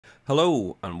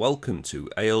Hello and welcome to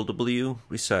ALW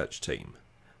Research Team.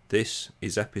 This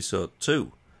is episode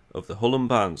 2 of the Hull and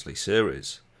Barnsley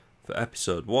series. For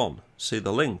episode 1, see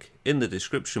the link in the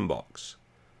description box.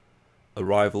 A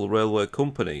rival railway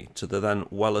company to the then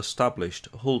well-established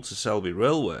Hull to Selby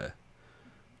Railway,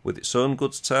 with its own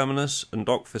goods terminus and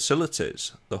dock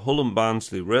facilities, the Hull and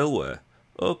Barnsley Railway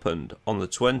opened on the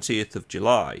 20th of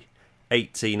July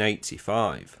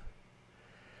 1885.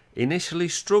 Initially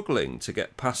struggling to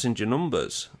get passenger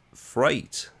numbers,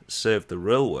 freight saved the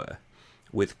railway,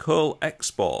 with coal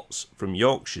exports from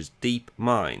Yorkshire's deep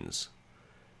mines.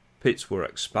 Pits were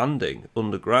expanding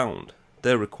underground.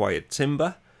 They required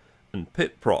timber and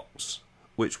pit props,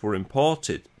 which were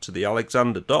imported to the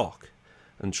Alexander dock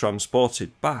and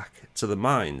transported back to the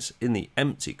mines in the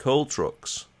empty coal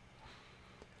trucks.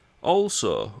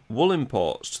 Also, wool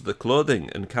imports to the clothing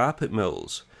and carpet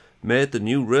mills made the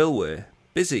new railway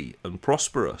busy and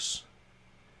prosperous.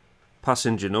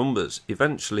 Passenger numbers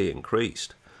eventually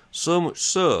increased, so much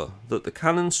so that the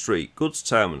Cannon Street Goods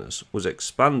Terminus was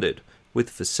expanded with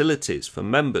facilities for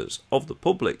members of the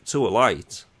public to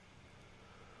alight.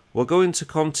 We're going to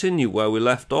continue where we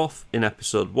left off in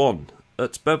episode 1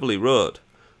 at Beverley Road,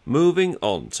 moving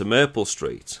on to Maple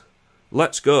Street.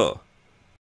 Let's go!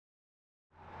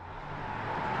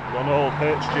 We're on old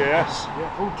HJS. Yeah,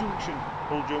 Hull Junction.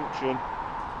 Hull Junction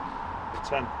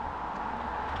 10.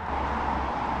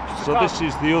 So this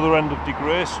is the other end of De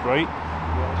Street.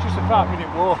 Yeah, it's just a 5-minute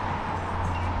walk.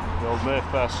 The old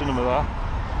Mayfair cinema there.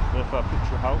 Mayfair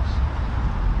Picture House.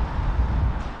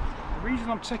 The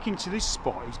reason I'm taking to this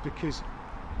spot is because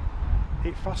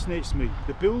it fascinates me.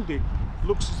 The building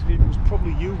looks as if it was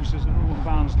probably used as an Hull and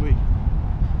Barnsley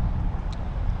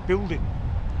building.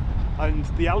 And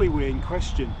the alleyway in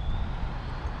question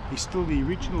is still the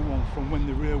original one from when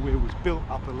the railway was built,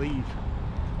 I believe.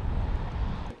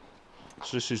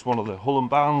 So this is one of the Hull and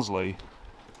Barnsley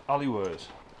alleyways.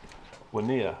 We're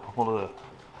near one of the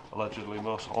allegedly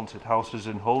most haunted houses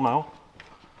in Hull now.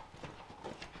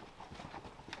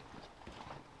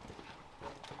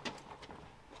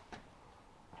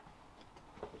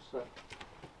 What's that?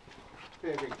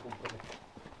 Paving company.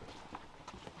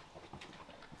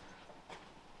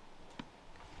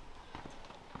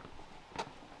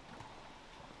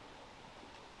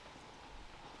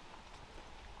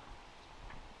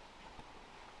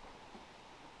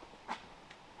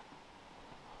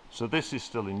 So this is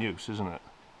still in use, isn't it?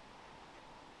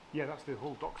 Yeah, that's the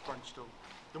Hull Docks branch still.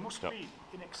 There must be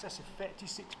in excess of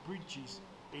 36 bridges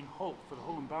in Hull for the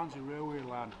Hull and Barnsley Railway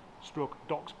line stroke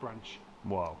Docks branch.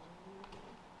 Wow.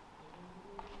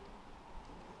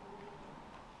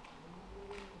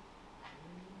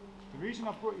 The reason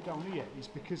I've brought you down here is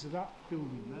because of that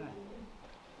building there.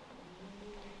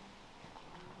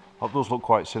 That does look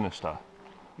quite sinister.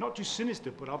 Not just sinister,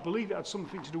 but I believe it had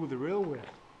something to do with the railway.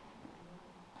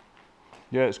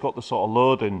 Yeah, it's got the sort of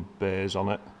loading bays on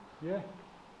it. Yeah.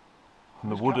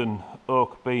 And the wooden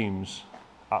oak beams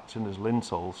acting as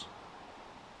lintels.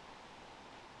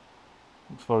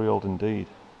 Looks very old indeed.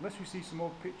 Unless we see some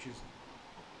old pictures.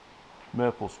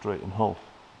 Maple Street in Hull.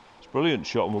 It's a brilliant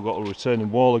shot, and we've got a retaining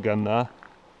wall again there,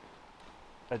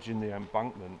 edging the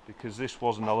embankment, because this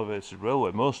was an elevated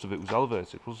railway. Most of it was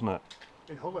elevated, wasn't it?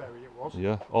 In Hull area it was.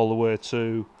 Yeah, all the way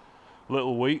to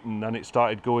Little Wheaton, then it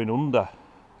started going under.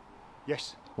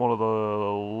 Yes. One of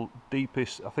the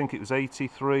deepest, I think it was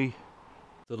 83.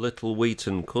 The Little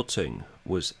Wheaton cutting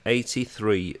was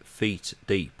 83 feet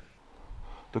deep.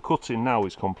 The cutting now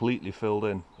is completely filled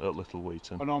in at Little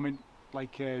Wheaton. Oh no, I mean,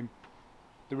 like the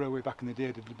railway back in the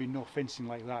day, there'd be no fencing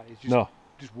like that. It's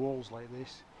just walls like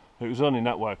this. It was only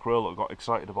Network Rail that got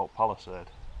excited about Palisade.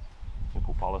 They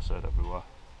put Palisade everywhere.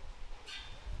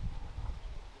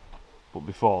 But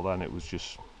before then it was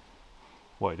just,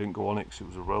 well, you didn't go on it because it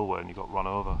was a railway and you got run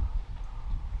over.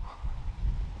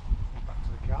 Back to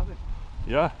the car then.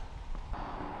 Yeah.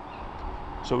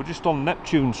 So we're just on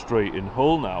Neptune Street in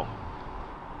Hull now.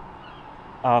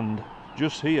 And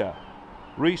just here,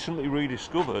 recently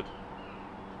rediscovered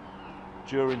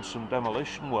during some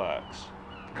demolition works,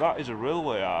 that is a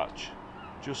railway arch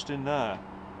just in there.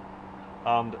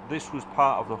 And this was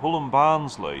part of the Hull and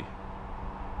Barnsley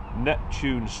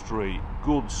Neptune Street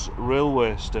Goods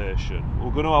Railway Station.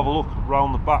 We're going to have a look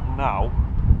round the back now,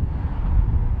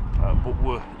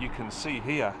 but you can see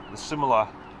here the similar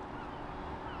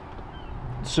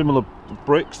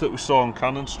bricks that we saw on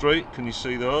Cannon Street. Can you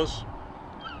see those?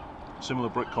 Similar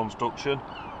brick construction,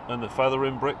 and the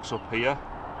feathering bricks up here.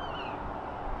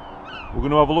 We're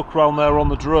going to have a look around there on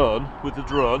the drone, with the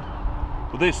drone.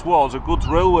 But this was a goods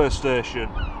railway station,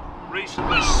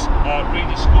 recently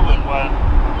rediscovered when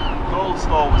the coal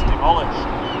store was demolished.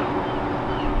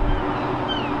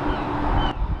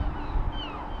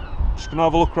 going to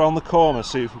have a look around the corner,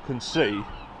 see if we can see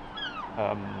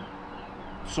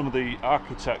some of the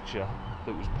architecture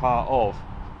that was part of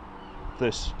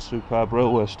this superb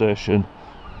railway station.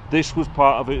 This was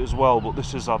part of it as well, but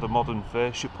this has had a modern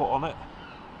fascia put on it.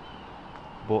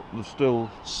 But there's still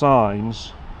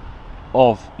signs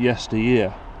of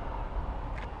yesteryear.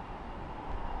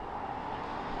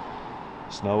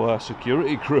 It's now a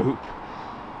security group.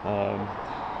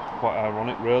 Quite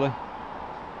ironic, really.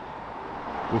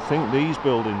 We think these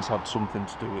buildings had something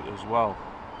to do with it as well,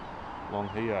 along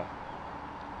here.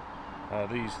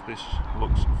 This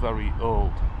looks very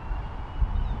old.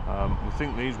 We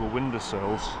think these were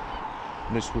windowsills,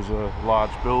 and this was a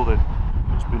large building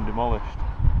that's been demolished.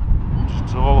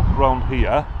 Just have a look around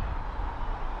here.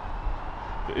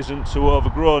 If it isn't too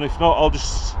overgrown, if not, I'll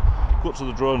just go to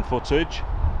the drone footage.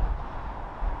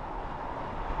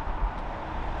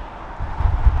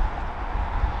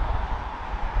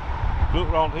 Look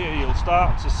around here, you'll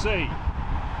start to see.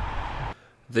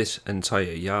 This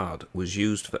entire yard was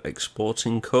used for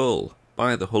exporting coal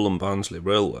by the Hull and Barnsley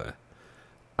Railway.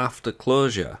 After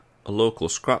closure, a local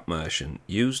scrap merchant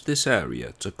used this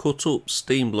area to cut up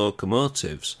steam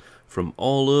locomotives from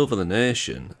all over the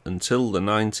nation until the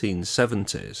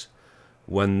 1970s,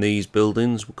 when these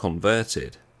buildings were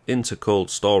converted into cold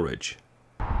storage.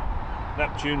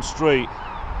 Neptune Street,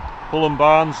 Hull and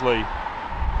Barnsley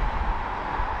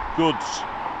Goods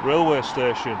Railway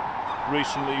Station,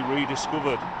 recently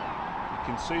rediscovered. You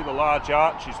can see the large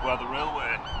arches where the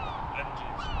railway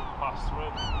engines would pass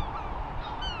through.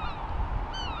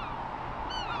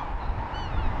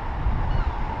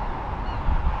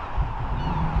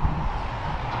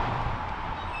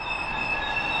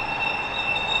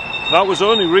 That was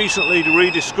only recently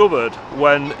rediscovered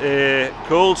when a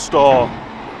coal store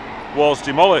was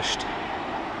demolished,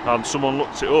 and someone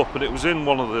looked it up, and it was in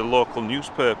one of the local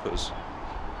newspapers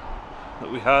that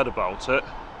we heard about it,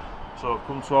 so I've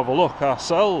come to have a look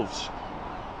ourselves.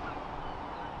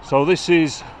 So this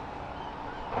is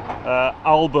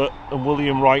Albert and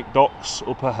William Wright docks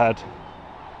up ahead,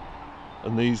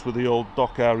 and these were the old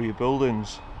dock area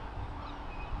buildings.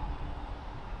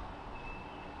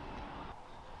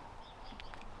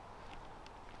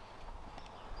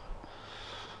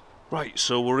 Right,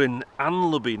 so we're in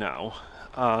Anlaby now,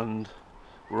 and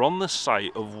we're on the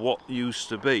site of what used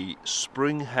to be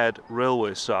Springhead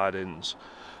railway sidings.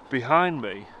 Behind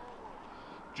me,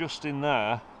 just in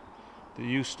there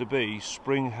used to be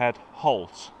Springhead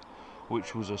Halt,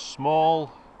 which was a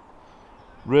small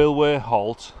railway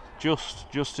halt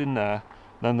just in there.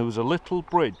 Then there was a little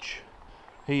bridge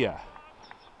here.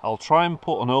 I'll try and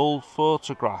put an old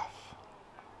photograph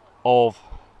of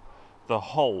the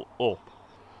halt up,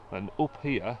 and up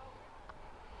here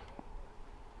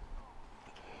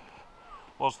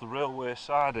was the railway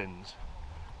sidings.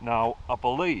 Now I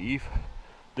believe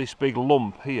this big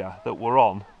lump here that we're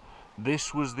on,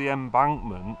 this was the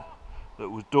embankment that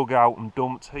was dug out and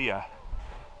dumped here.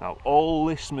 Now all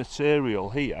this material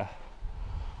here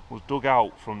was dug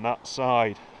out from that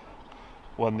side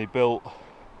when they built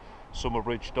Summer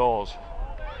Bridge doors.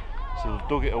 So they've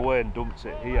dug it away and dumped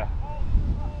it here.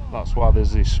 That's why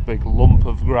there's this big lump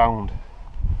of ground.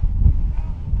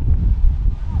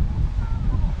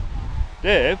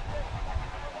 Dave,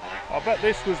 I bet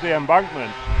this was the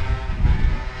embankment.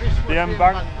 This was the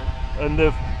embankment. And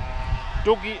they've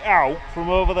dug it out from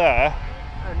over there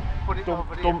and put it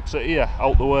over here. Dumped it here,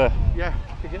 out the way. Yeah,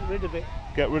 to get rid of it.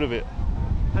 Get rid of it.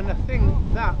 And I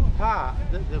think that part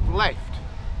that they've left,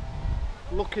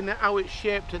 looking at how it's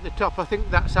shaped at the top, I think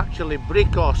that's actually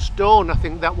brick or stone. I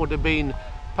think that would have been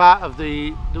part of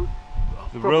the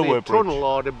railway tunnel bridge.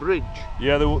 or the bridge.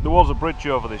 Yeah, there was a bridge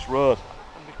over this road.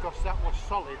 And because that was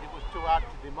solid, it was too hard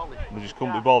to demolish. They just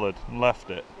couldn't be bothered and left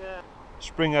it. Yeah.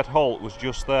 Springhead Halt was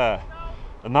just there,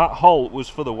 and that halt was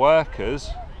for the workers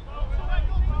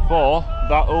for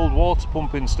that old water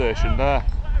pumping station there.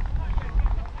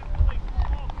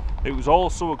 It was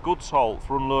also a goods halt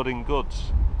for unloading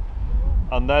goods,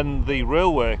 and then the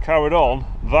railway carried on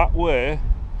that way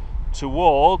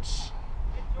towards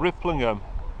Ripplingham.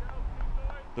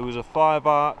 There was a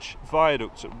 5-arch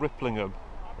viaduct at Ripplingham,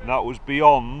 and that was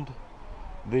beyond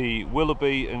the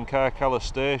Willoughby and Carcalla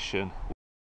station.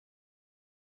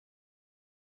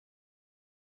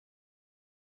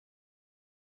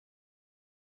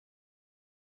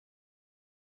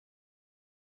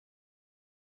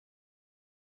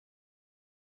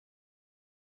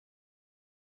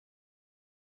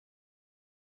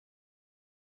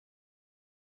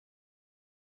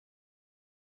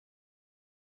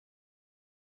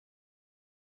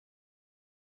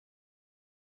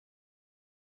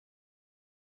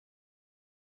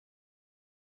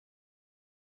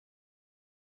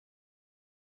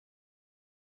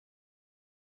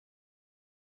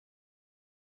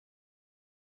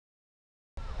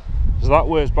 So that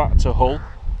way is back to Hull.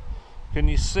 Can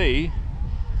you see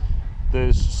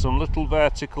there's some little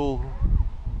vertical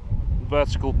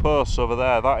posts over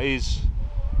there? That is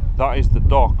the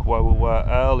dock where we were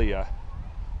earlier.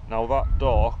 Now that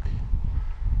dock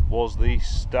was the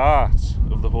start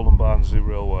of the Hull and Barnsley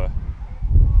Railway.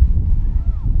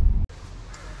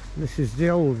 This is the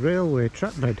old railway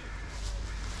track bed.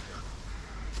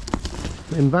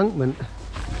 Embankment.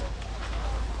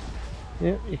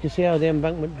 Yeah, you can see how the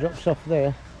embankment drops off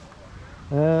there.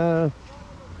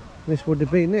 This would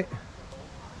have been it.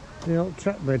 The old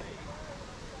track bed.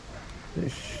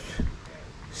 It's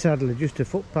sadly just a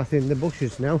footpath in the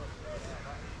bushes now.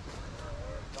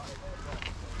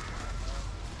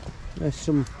 There's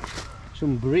some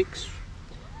bricks,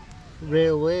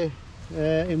 railway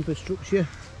infrastructure.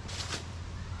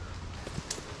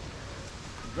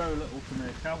 Very little to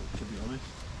make out, to be honest,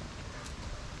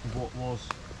 of what was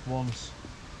once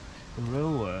the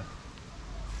railway.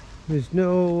 There's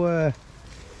no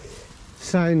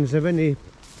signs of any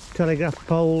telegraph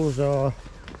poles or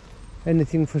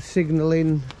anything for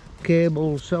signalling,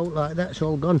 cables, so like that's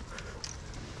all gone.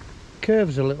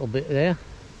 Curves a little bit there.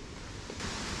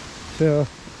 So,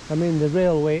 I mean, the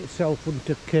railway itself wouldn't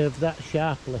have curved that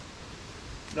sharply.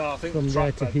 No, I think from the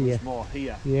there track to bed here. was more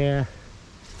here. Yeah.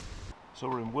 So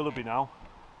we're in Willoughby now.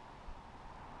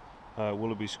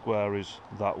 Willoughby Square is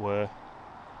that way.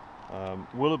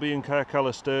 Willoughby and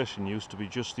Kirkella Station used to be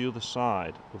just the other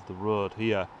side of the road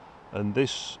here, and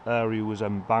this area was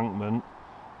embankment,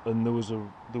 and there was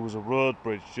a road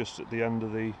bridge just at the end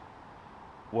of the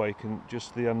just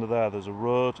at the end of there. There's a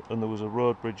road, and there was a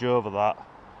road bridge over that.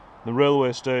 The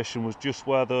railway station was just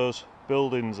where those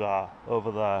buildings are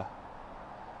over there.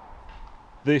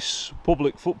 This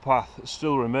public footpath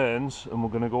still remains, and we're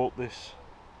going to go up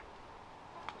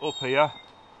here.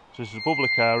 So this is a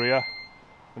public area.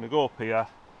 I'm going to go up here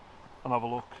and have a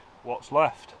look what's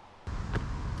left.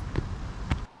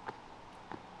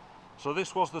 So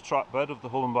this was the track bed of the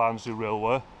Hull and Barnsley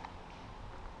Railway.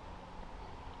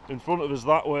 In front of us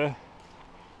that way,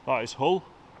 that is Hull.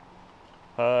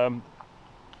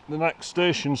 The next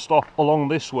station stop along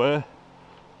this way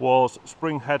was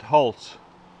Springhead Halt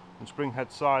and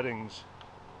Springhead Sidings.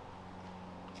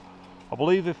 I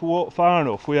believe if we walk far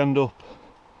enough we end up,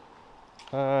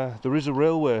 there is a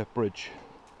railway bridge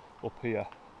up here,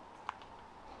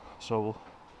 so we'll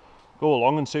go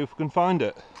along and see if we can find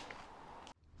it.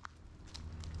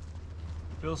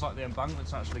 Feels like the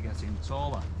embankment's actually getting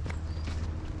taller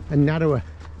And narrower.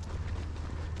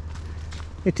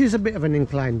 It is a bit of an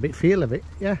inclined bit feel of it,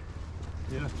 yeah.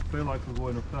 Yeah, I feel like we're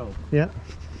going uphill. Yeah.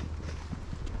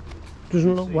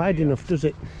 Doesn't look wide enough, does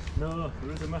it? No,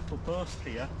 there is a metal post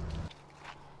here.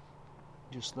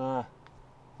 Just there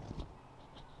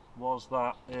was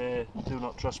that do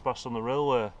not trespass on the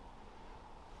railway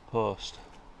post.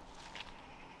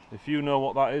 If you know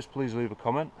what that is, please leave a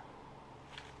comment.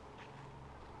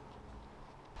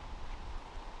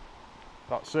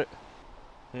 That's it.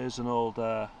 Here's an old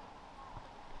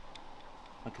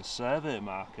like a survey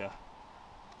marker.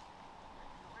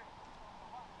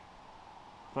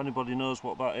 If anybody knows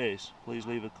what that is, please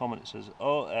leave a comment. It says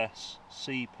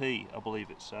OSCP, I believe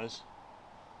it says.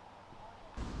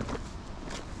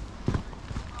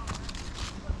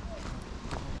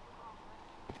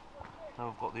 Now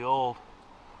we've got the old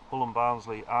Hull and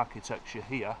Barnsley architecture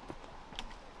here.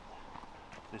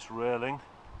 This railing,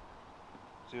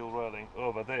 steel railing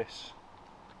over this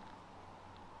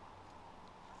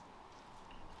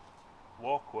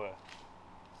walkway.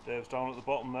 Dave's down at the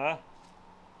bottom there.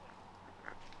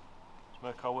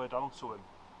 Let's make our way down to him.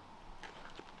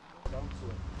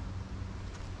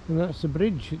 And that's the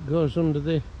bridge, it goes under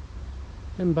the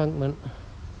embankment.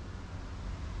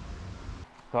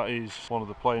 That is one of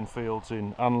the playing fields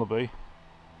in Anlaby,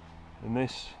 and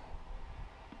this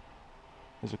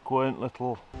is a quaint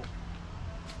little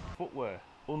footway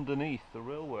underneath the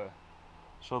railway.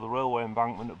 So the railway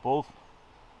embankment above,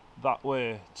 that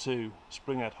way to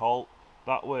Springhead Halt,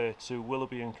 that way to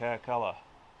Willoughby and Kirkella.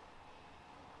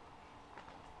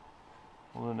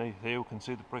 Underneath here we can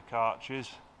see the brick arches.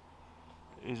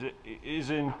 It is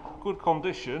in good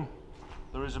condition.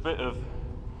 There is a bit of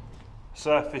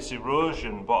surface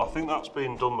erosion, but I think that's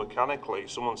been done mechanically.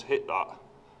 Someone's hit that.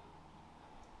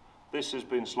 This has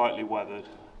been slightly weathered.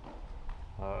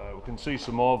 We can see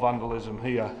some more vandalism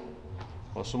here.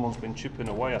 Well, someone's been chipping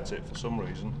away at it for some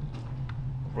reason.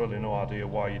 I've really no idea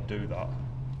why you'd do that.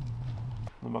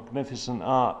 The magnificent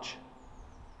arch,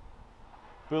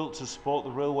 built to support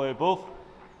the railway above.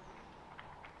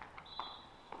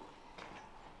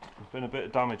 There's been a bit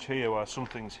of damage here where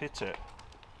something's hit it.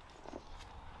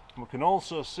 And we can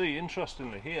also see,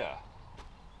 interestingly here,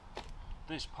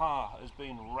 this part has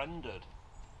been rendered.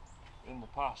 In the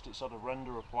past it's had a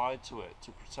render applied to it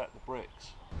to protect the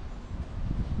bricks.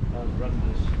 And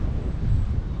renders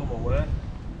come away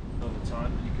over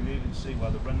time, and you can even see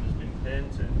where the render's been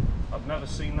painted. I've never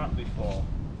seen that before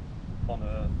on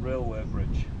a railway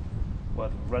bridge where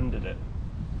they've rendered it.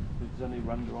 If there's any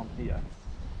render on here.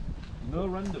 No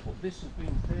render, but this has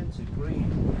been painted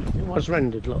green. It was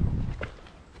rendered, look.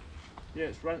 Yeah,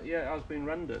 it has been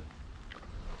rendered.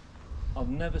 I've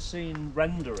never seen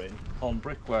rendering on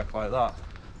brickwork like that.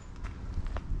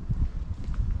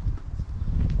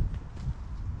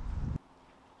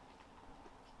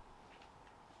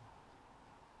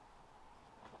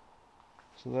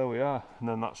 So there we are, and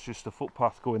then that's just a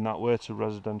footpath going that way to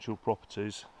residential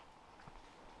properties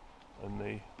and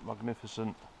the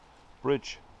magnificent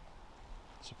bridge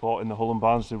supporting the Hull and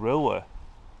Barnsley Railway.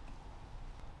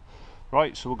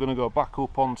 Right, so we're going to go back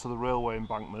up onto the railway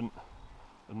embankment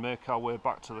and make our way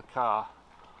back to the car.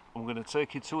 I'm going to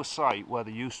take you to a site where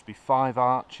there used to be 5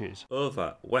 arches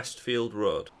over Westfield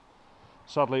Road.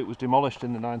 Sadly it was demolished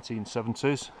in the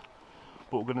 1970s,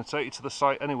 but we're going to take you to the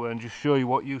site anyway and just show you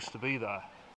what used to be there.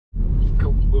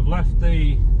 Cool. We've left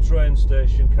the train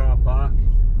station car park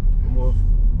and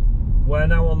we're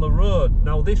now on the road.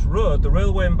 Now this road, the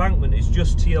railway embankment, is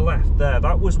just to your left there.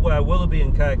 That was where Willoughby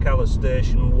and Kirkcallar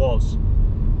station was.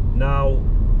 Now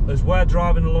as we're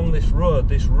driving along this road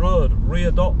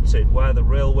readopted where the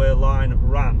railway line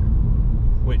ran,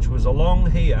 which was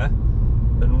along here,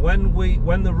 and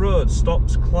when the road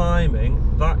stops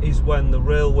climbing, that is when the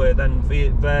railway then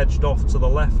verged off to the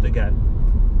left again.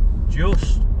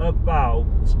 Just about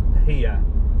here,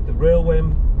 the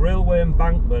railway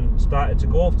embankment started to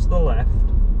go off to the left,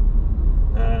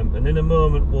 and in a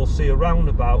moment we'll see a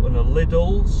roundabout and a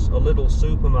Lidl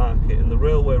supermarket, and the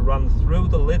railway ran through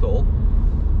the Lidl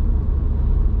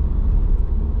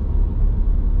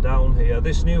down here.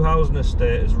 This new housing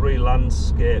estate has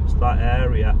re-landscaped that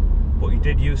area, but you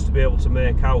did used to be able to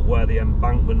make out where the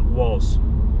embankment was,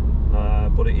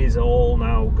 but it is all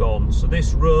now gone. So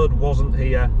this road wasn't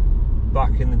here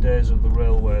back in the days of the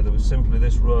railway. There was simply,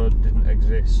 this road didn't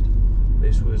exist.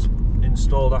 This was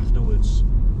installed afterwards.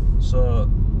 So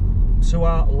to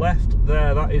our left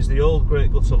there, that is the old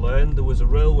Great Gutter Lane. There was a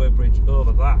railway bridge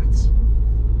over that,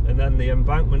 and then the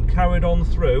embankment carried on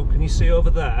through. Can you see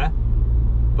over there?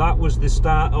 That was the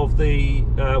start of the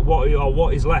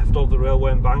what is left of the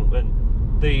railway embankment.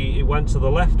 It went to the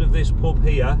left of this pub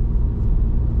here,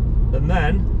 and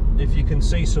then if you can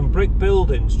see some brick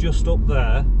buildings just up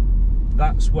there,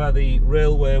 that's where the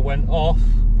railway went off.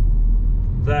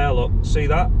 There, look, see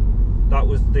that? That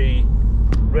was the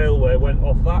railway went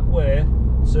off that way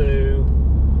to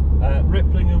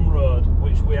Ripplingham Road,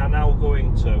 which we are now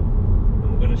going to.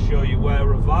 And we're going to show you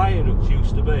where a viaduct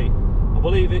used to be. I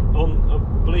believe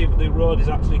the road is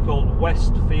actually called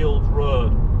Westfield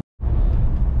Road.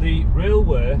 The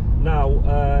railway now,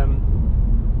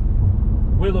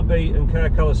 Willoughby and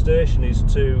Kirkcallar station is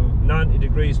to 90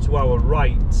 degrees to our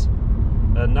right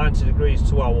and 90 degrees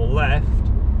to our left,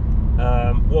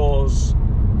 was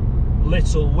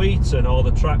Little Wheaton, or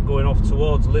the track going off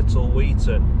towards Little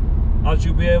Wheaton. As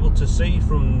you'll be able to see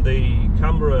from the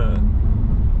camera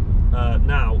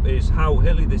now, is how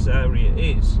hilly this area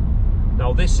is.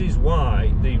 Now this is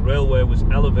why the railway was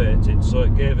elevated, so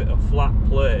it gave it a flat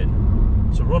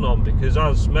plane to run on, because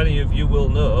as many of you will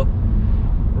know,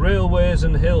 railways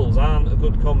and hills aren't a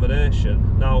good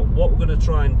combination. Now what we're going to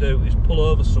try and do is pull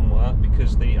over somewhere,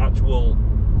 because the actual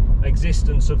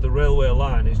existence of the railway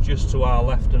line is just to our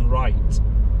left and right.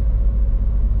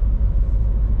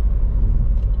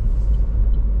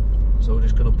 So we're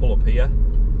just going to pull up here.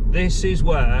 This is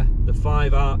where the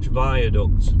 5 arch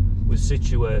viaduct was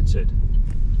situated.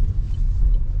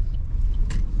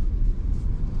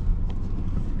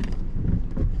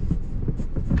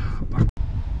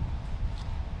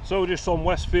 So we're just on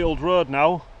Westfield Road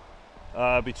now,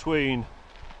 between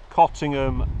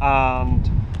Cottingham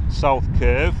and South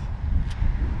Cave.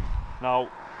 Now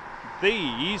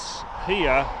these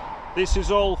here, this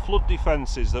is all flood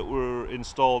defences that were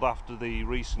installed after the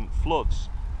recent floods.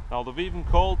 Now they've even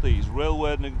called these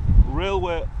Railway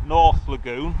North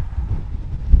Lagoon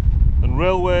and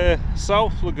Railway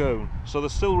South Lagoon, so they're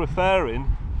still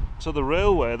referring to the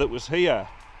railway that was here.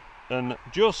 And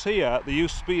just here there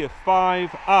used to be a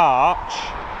 5 arch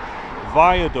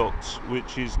viaduct,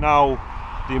 which is now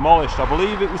demolished. I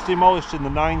believe it was demolished in the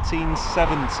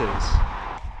 1970s.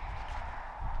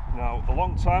 Now a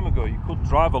long time ago you could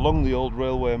drive along the old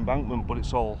railway embankment, but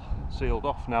it's all sealed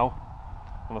off now,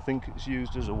 and I think it's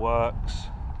used as a works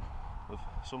of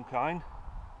some kind.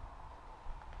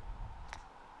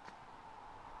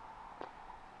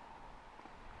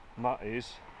 and that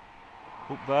is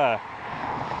up there.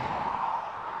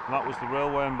 And that was the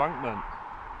railway embankment.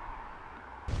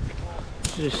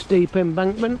 This is a steep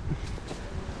embankment.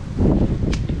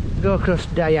 Go across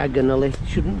diagonally,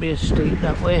 shouldn't be as steep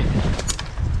that way.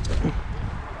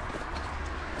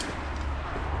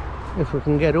 If we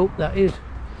can get up, that is.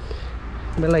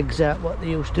 My legs aren't what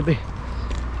they used to be.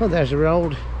 Oh, there's our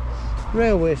old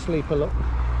railway sleeper, look.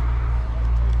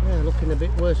 Yeah, looking a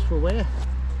bit worse for wear.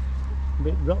 A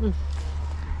bit rotten.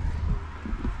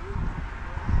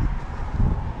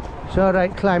 It's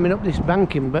alright climbing up this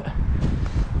banking, but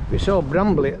it's so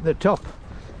brambly at the top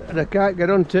and I can't get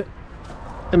onto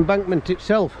embankment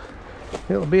itself.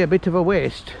 It'll be a bit of a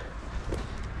waste.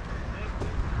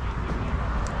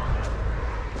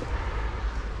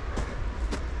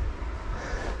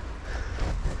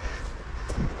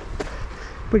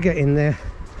 We're getting there.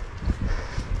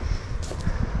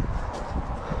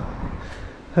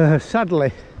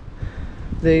 Sadly,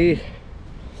 the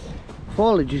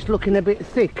foliage is looking a bit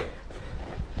thick.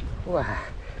 Wow.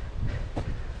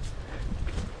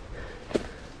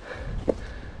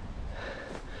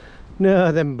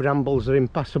 No, them brambles are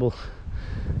impassable.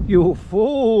 You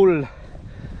fool!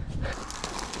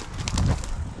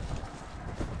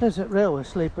 There's that railway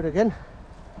sleeper again.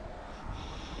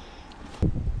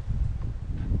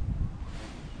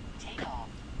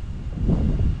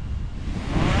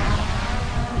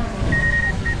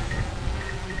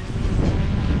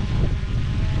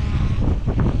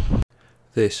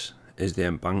 This is the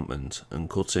embankment and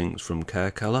cuttings from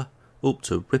Caercalla up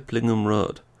to Ripplingham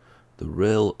Road. The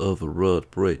rail over road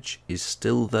bridge is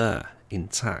still there,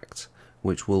 intact,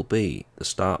 which will be the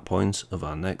start point of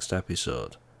our next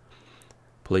episode.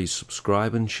 Please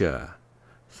subscribe and share.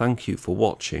 Thank you for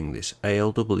watching this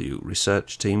ALW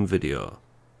research team video.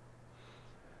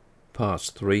 Part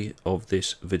 3 of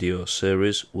this video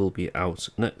series will be out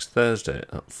next Thursday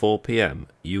at 4 PM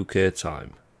UK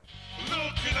time.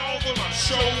 Looking over my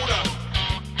shoulder,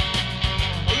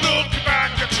 looking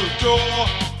back at your door.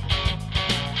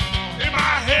 In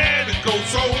my head it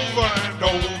goes over and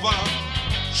over.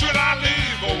 Should I leave?